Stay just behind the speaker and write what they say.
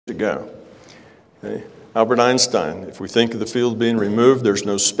to go. Okay? Albert Einstein, if we think of the field being removed, there's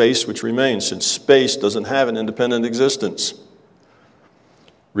no space which remains, since space doesn't have an independent existence.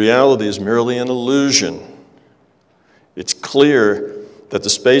 Reality is merely an illusion. It's clear that the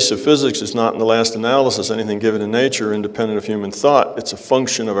space of physics is not, in the last analysis, anything given in nature or independent of human thought. It's a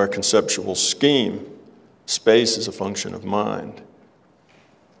function of our conceptual scheme. Space is a function of mind.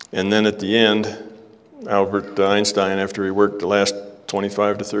 And then at the end, Albert Einstein, after he worked the last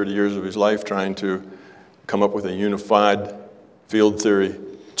 25 to 30 years of his life trying to come up with a unified field theory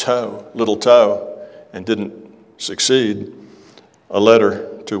little toe, and didn't succeed, a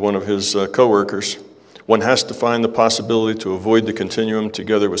letter to one of his co-workers: "One has to find the possibility to avoid the continuum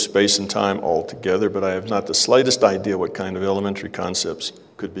together with space and time altogether, but I have not the slightest idea what kind of elementary concepts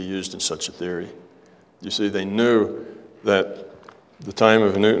could be used in such a theory." You see, they knew that the time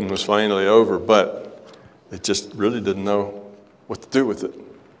of Newton was finally over, but they just really didn't know what to do with it.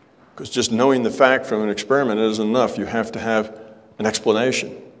 Because just knowing the fact from an experiment isn't enough. You have to have an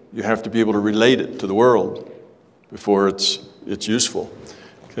explanation. You have to be able to relate it to the world before it's useful.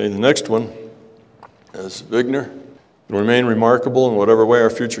 Okay, the next one is Wigner. "It will remain remarkable in whatever way our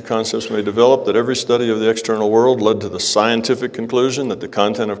future concepts may develop that every study of the external world led to the scientific conclusion that the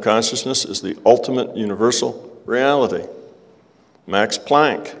content of consciousness is the ultimate universal reality." Max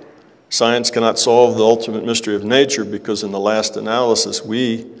Planck, "Science cannot solve the ultimate mystery of nature because in the last analysis,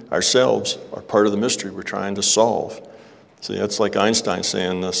 we ourselves are part of the mystery we're trying to solve." See, that's like Einstein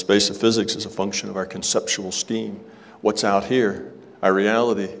saying the space of physics is a function of our conceptual scheme. What's out here, our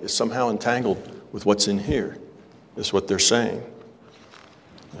reality, is somehow entangled with what's in here, is what they're saying.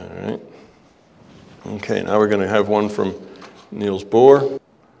 All right. Okay, now we're going to have one from Niels Bohr.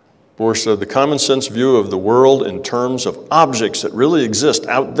 Bohr said, "The common sense view of the world in terms of objects that really exist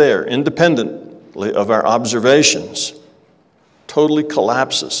out there, independently of our observations, totally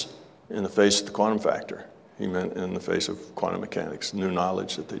collapses in the face of the quantum factor." He meant in the face of quantum mechanics, new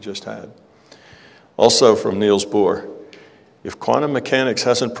knowledge that they just had. Also from Niels Bohr, "If quantum mechanics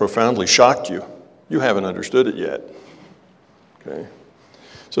hasn't profoundly shocked you, you haven't understood it yet." Okay.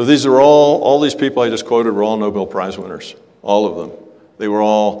 So these are all these people I just quoted were all Nobel Prize winners, all of them. They were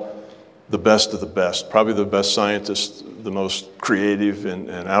all the best of the best, probably the best scientists, the most creative and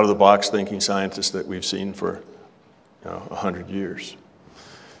out-of-the-box thinking scientists that we've seen for 100 years.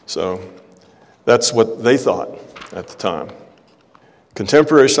 So that's what they thought at the time.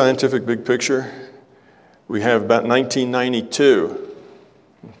 Contemporary scientific big picture, we have about 1992,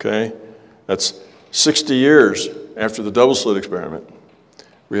 okay? That's 60 years after the double slit experiment.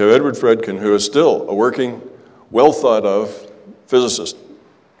 We have Edward Fredkin, who is still a working, well-thought-of physicist.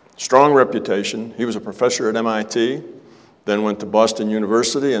 Strong reputation. He was a professor at MIT, then went to Boston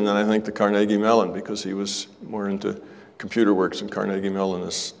University, and then I think to Carnegie Mellon because he was more into computer works, and Carnegie Mellon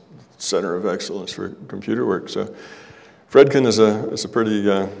is center of excellence for computer work. So Fredkin is a pretty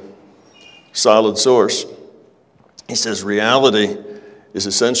solid source. He says reality is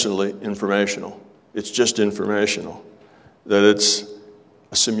essentially informational. It's just informational. That it's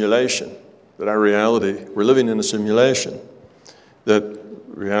a simulation. That our reality, we're living in a simulation. That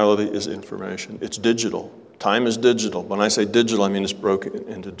reality is information. It's digital. Time is digital. When I say digital, I mean it's broken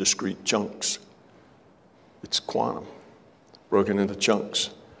into discrete chunks. It's quantum, broken into chunks.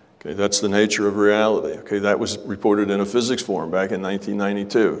 Okay, that's the nature of reality. Okay, that was reported in a physics forum back in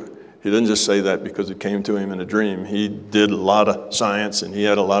 1992. He didn't just say that because it came to him in a dream. He did a lot of science and he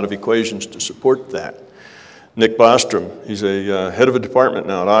had a lot of equations to support that. Nick Bostrom, he's a head of a department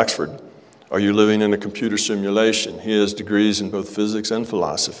now at Oxford. Are you living in a computer simulation? He has degrees in both physics and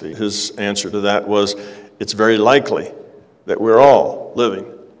philosophy. His answer to that was, it's very likely that we're all living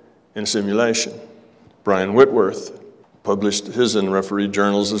in a simulation. Brian Whitworth published his in refereed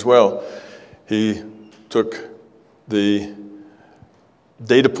journals as well. He took the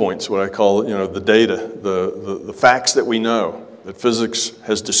data points, what I call, the data, the facts that we know, that physics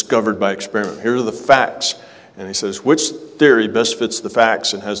has discovered by experiment. Here are the facts. And he says, which theory best fits the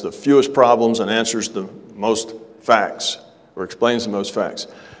facts and has the fewest problems and answers the most facts, or explains the most facts?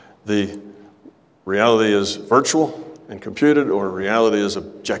 The reality is virtual and computed, or reality is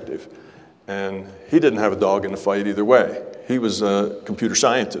objective. And he didn't have a dog in the fight either way. He was a computer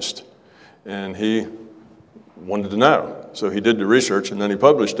scientist, and he wanted to know. So he did the research, and then he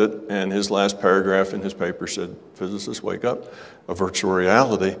published it, and his last paragraph in his paper said, physicists, wake up. A virtual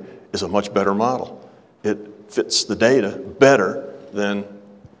reality is a much better model. It fits the data better than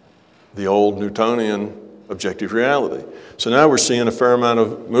the old Newtonian objective reality. So now we're seeing a fair amount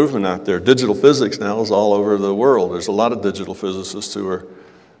of movement out there. Digital physics now is all over the world. There's a lot of digital physicists who are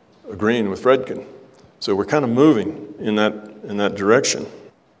agreeing with Fredkin. So we're kind of moving in that direction.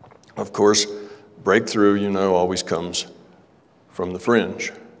 Of course, breakthrough, you know, always comes from the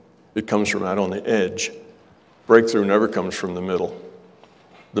fringe. It comes from out on the edge. Breakthrough never comes from the middle.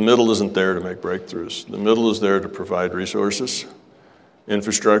 The middle isn't there to make breakthroughs. The middle is there to provide resources,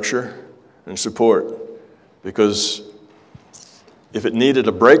 infrastructure, and support. Because if it needed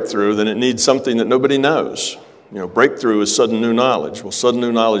a breakthrough, then it needs something that nobody knows. You know, breakthrough is sudden new knowledge. Well, sudden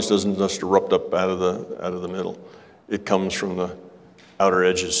new knowledge doesn't just erupt up out of the middle. It comes from the outer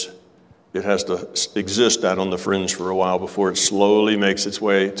edges. It has to exist out on the fringe for a while before it slowly makes its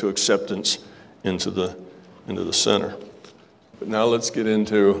way to acceptance into the center. But now let's get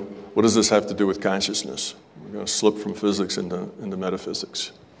into, what does this have to do with consciousness? We're going to slip from physics into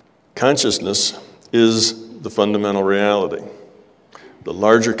metaphysics. Consciousness is the fundamental reality. The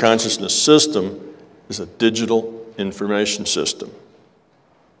larger consciousness system is a digital information system.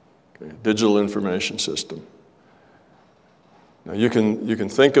 Okay, digital information system. Now you can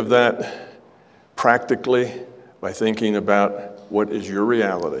think of that practically by thinking about what is your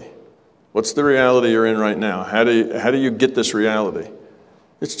reality. What's the reality you're in right now? How do you get this reality?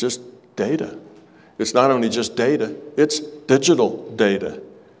 It's just data. It's not only just data, it's digital data.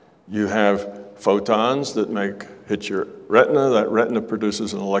 You have photons that hit your retina. That retina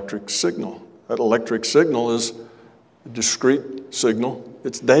produces an electric signal. That electric signal is a discrete signal.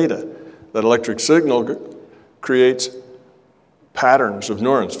 It's data. That electric signal creates patterns of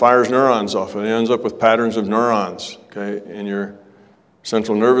neurons, fires neurons off, and it ends up with patterns of neurons, okay, in your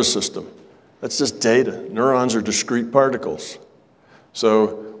central nervous system. That's just data. Neurons are discrete particles. So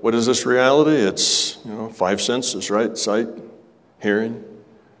what is this reality? It's, you know, 5 senses, right? Sight, hearing,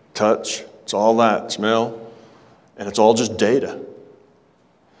 touch, it's all that, smell, and it's all just data.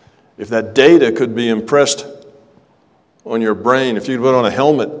 If that data could be impressed on your brain, if you put on a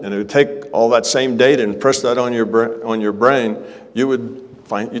helmet and it would take all that same data and press that on your brain,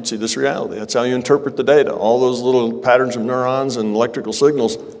 you'd see this reality. That's how you interpret the data. All those little patterns of neurons and electrical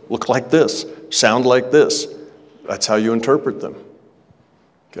signals look like this, sound like this. That's how you interpret them.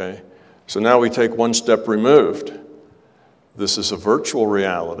 Okay? So now we take one step removed. This is a virtual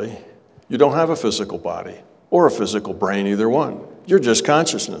reality. You don't have a physical body or a physical brain, either one. You're just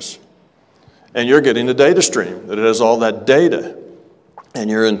consciousness. And you're getting a data stream that has all that data. And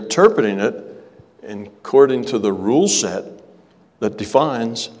you're interpreting it according to the rule set that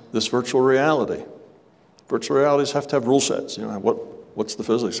defines this virtual reality. Virtual realities have to have rule sets. You know, what's the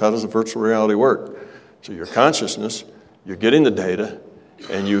physics? How does a virtual reality work? So your consciousness, you're getting the data,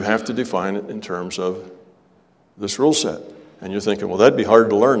 and you have to define it in terms of this rule set. And you're thinking, well, that'd be hard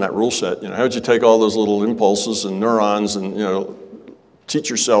to learn, that rule set. You know, how would you take all those little impulses and neurons and, you know, teach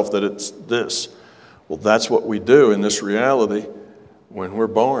yourself that it's this? Well, that's what we do in this reality when we're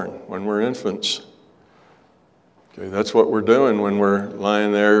born, when we're infants. Okay, that's what we're doing when we're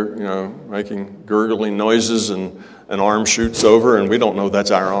lying there, you know, making gurgling noises, and an arm shoots over and we don't know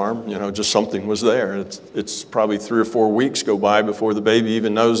that's our arm. You know, just something was there. It's probably 3 or 4 weeks go by before the baby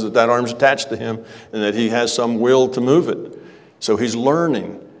even knows that that arm's attached to him and that he has some will to move it. So he's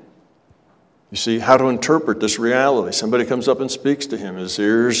learning, you see, how to interpret this reality. Somebody comes up and speaks to him. His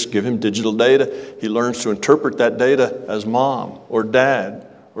ears give him digital data. He learns to interpret that data as mom or dad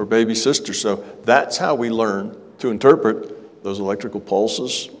or baby sister. So that's how we learn to interpret those electrical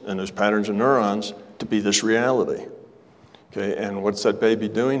pulses and those patterns of neurons to be this reality. Okay, and what's that baby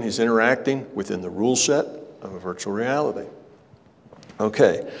doing? He's interacting within the rule set of a virtual reality.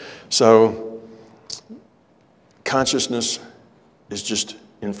 Okay, so consciousness is just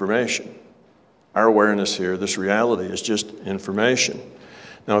information. Our awareness here, this reality, is just information.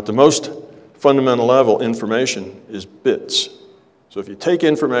 Now, at the most fundamental level, information is bits. So if you take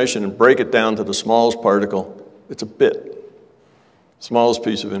information and break it down to the smallest particle, it's a bit, smallest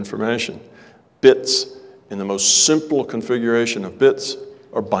piece of information. Bits, in the most simple configuration of bits,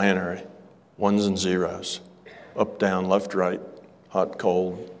 are binary, 1s and 0s, up, down, left, right, hot,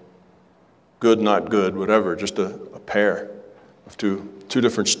 cold, good, not good, whatever, just a pair of two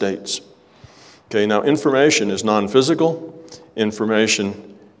different states. Okay, now information is non-physical,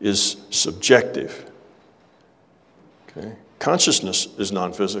 information is subjective. Okay, consciousness is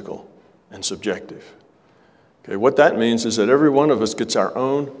non-physical and subjective. Okay, what that means is that every one of us gets our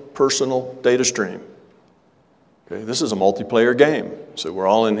own personal data stream. Okay, this is a multiplayer game, so we're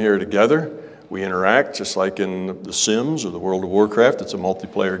all in here together. We interact just like in The Sims or the World of Warcraft. It's a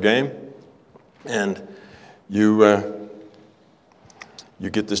multiplayer game, and you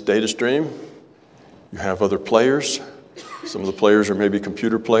get this data stream. You have other players. Some of the players are maybe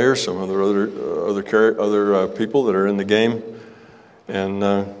computer players. Some of the other people that are in the game,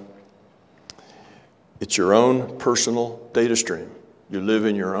 and it's your own personal data stream. You live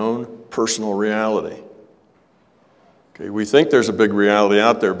in your own personal reality. Okay, we think there's a big reality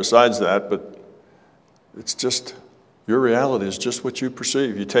out there besides that, but it's just, your reality is just what you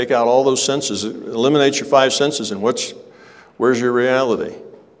perceive. You take out all those senses, eliminate your 5 senses, and where's your reality?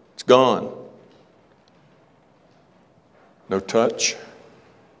 It's gone. No touch,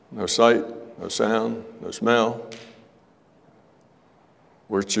 no sight, no sound, no smell.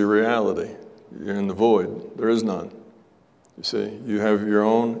 Where's your reality? You're in the void. There is none. You see, you have your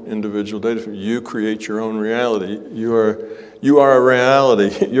own individual data. You create your own reality. You are a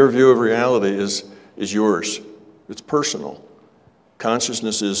reality. Your view of reality is yours. It's personal.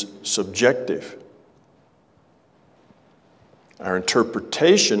 Consciousness is subjective. Our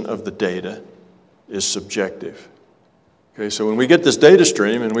interpretation of the data is subjective. Okay, so when we get this data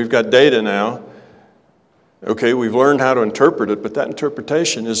stream, and we've got data now, okay, we've learned how to interpret it, but that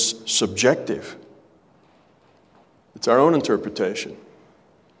interpretation is subjective. It's our own interpretation.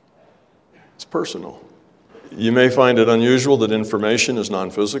 It's personal. You may find it unusual that information is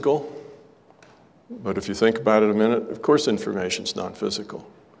non-physical, but if you think about it a minute, of course information's non-physical.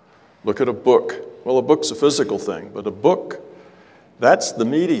 Look at a book. Well, a book's a physical thing, but a book, that's the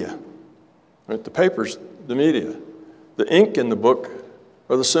media. Right? The paper's the media. The ink in the book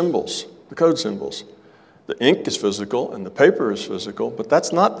are the symbols, the code symbols. The ink is physical and the paper is physical, but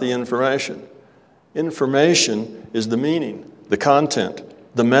that's not the information. Information is the meaning, the content,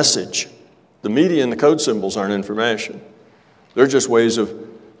 the message. The media and the code symbols aren't information. They're just ways of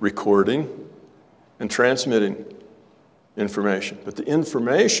recording and transmitting information. But the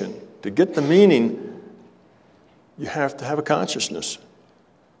information, to get the meaning, you have to have a consciousness.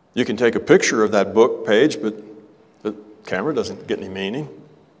 You can take a picture of that book page, but the camera doesn't get any meaning.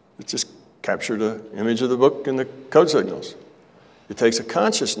 It just captured an image of the book and the code signals. It takes a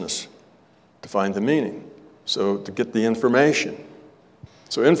consciousness to find the meaning, so to get the information.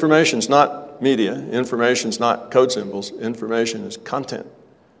 So information's not media, information's not code symbols, information is content.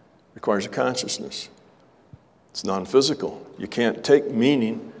 It requires a consciousness. It's non-physical. You can't take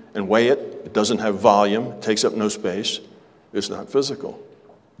meaning and weigh it. It doesn't have volume, it takes up no space. It's not physical.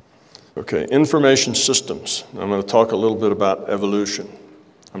 Okay, information systems. I'm going to talk a little bit about evolution.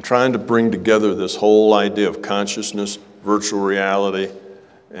 I'm trying to bring together this whole idea of consciousness, virtual reality,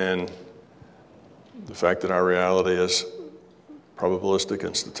 and the fact that our reality is probabilistic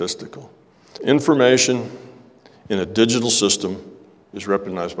and statistical. Information in a digital system is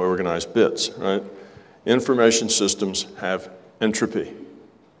represented by organized bits, right? Information systems have entropy.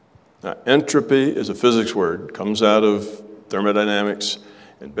 Now, entropy is a physics word, comes out of thermodynamics,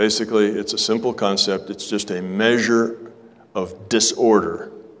 and basically it's a simple concept. It's just a measure of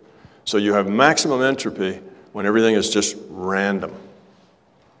disorder. So you have maximum entropy when everything is just random.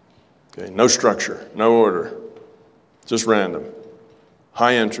 Okay, no structure, no order, just random.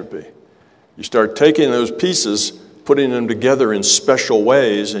 High entropy. You start taking those pieces, putting them together in special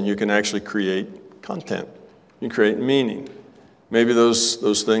ways, and you can actually create content. You can create meaning. Maybe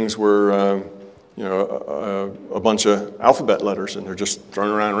those things were a bunch of alphabet letters, and they're just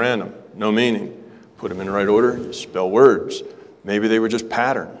thrown around random, no meaning. Put them in the right order, you spell words. Maybe they were just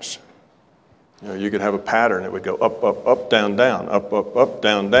patterns. You could have a pattern that would go up, up, up, down, down, up, up, up,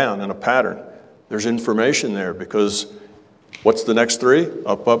 down, down, in a pattern. There's information there because what's the next 3?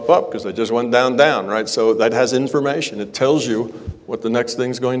 Up, up, up, because they just went down, down, right? So that has information. It tells you what the next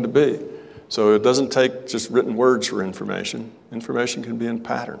thing's going to be. So it doesn't take just written words for information. Information can be in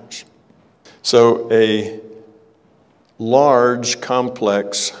patterns. So a large,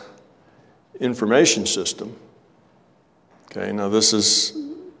 complex information system, okay, now this is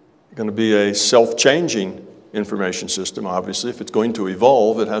going to be a self-changing information system, obviously. If it's going to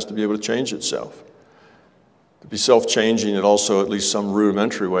evolve, it has to be able to change itself. To be self-changing, it also, at least some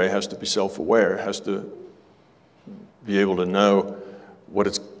rudimentary way, has to be self-aware. It has to be able to know what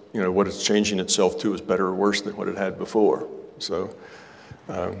it's changing itself to is better or worse than what it had before. So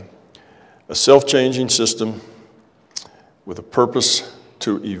a self-changing system with a purpose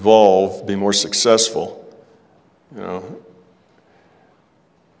to evolve, be more successful,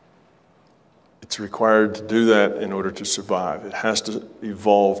 it's required to do that in order to survive. It has to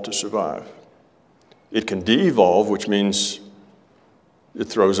evolve to survive. It can de-evolve, which means it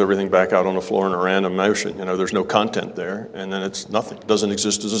throws everything back out on the floor in a random motion. There's no content there, and then it's nothing. It doesn't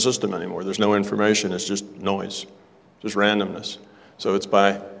exist as a system anymore. There's no information. It's just noise, just randomness. So it's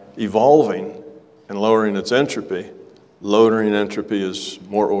by evolving and lowering its entropy. Lowering entropy is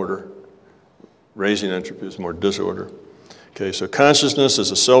more order. Raising entropy is more disorder. Okay, so consciousness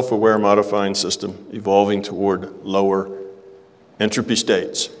is a self-aware modifying system evolving toward lower entropy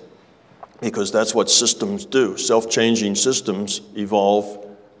states. because that's what systems do. Self-changing systems evolve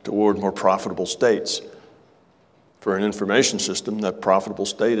toward more profitable states. For an information system, that profitable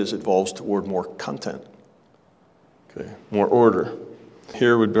state evolves toward more content, okay, more order.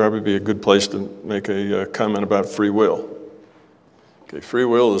 Here would probably be a good place to make a comment about free will. Okay, free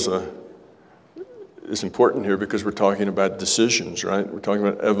will is important here because we're talking about decisions, right? We're talking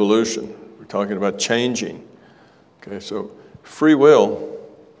about evolution. We're talking about changing. Okay, so free will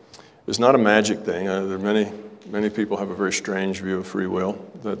is not a magic thing. There are many people have a very strange view of free will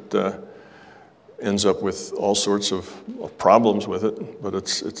that ends up with all sorts of problems with it, but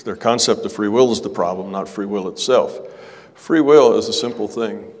it's their concept of free will is the problem, not free will itself. Free will is a simple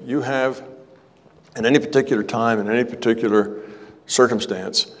thing. You have, at any particular time, in any particular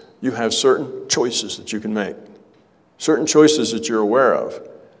circumstance, you have certain choices that you can make, certain choices that you're aware of.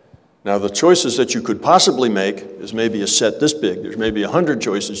 Now, the choices that you could possibly make is maybe a set this big. There's maybe 100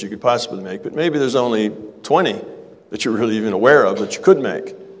 choices you could possibly make, but maybe there's only 20 that you're really even aware of that you could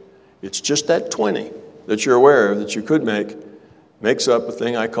make. It's just that 20 that you're aware of that you could make makes up a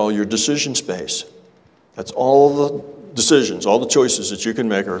thing I call your decision space. That's all the decisions, all the choices that you can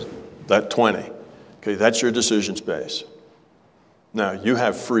make are that 20. Okay, that's your decision space. Now, you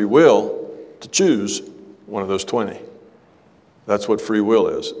have free will to choose one of those 20. That's what free will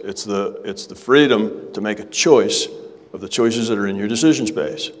is. It's the freedom to make a choice of the choices that are in your decision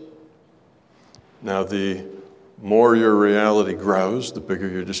space. Now, the more your reality grows, the bigger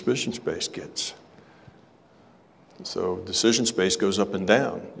your decision space gets. So decision space goes up and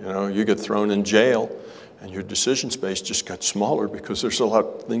down. You know, you get thrown in jail and your decision space just got smaller because there's a lot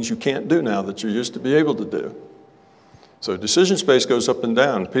of things you can't do now that you used to be able to do. So decision space goes up and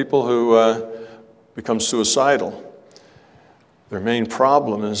down. People who become suicidal, their main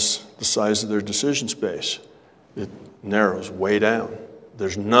problem is the size of their decision space. It narrows way down.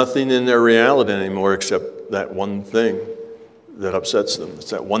 There's nothing in their reality anymore except that one thing that upsets them. It's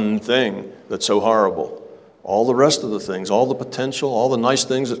that one thing that's so horrible. All the rest of the things, all the potential, all the nice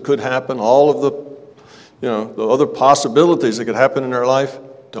things that could happen, all of the other possibilities that could happen in their life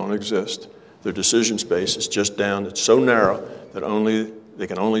don't exist. Their decision space is just down. It's so narrow that they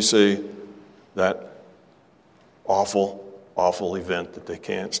can only see that awful, awful event that they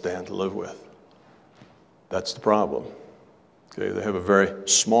can't stand to live with. That's the problem. Okay, they have a very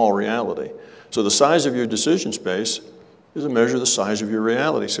small reality. So the size of your decision space is a measure of the size of your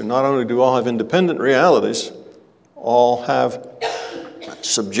reality. So not only do all have independent realities, all have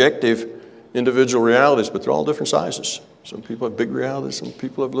subjective individual realities, but they're all different sizes. Some people have big realities, some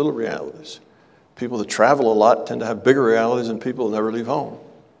people have little realities. People that travel a lot tend to have bigger realities than people that never leave home.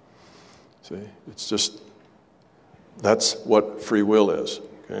 See, it's just, that's what free will is,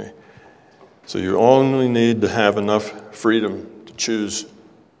 okay? So you only need to have enough freedom to choose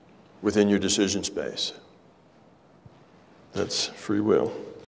within your decision space. That's free will.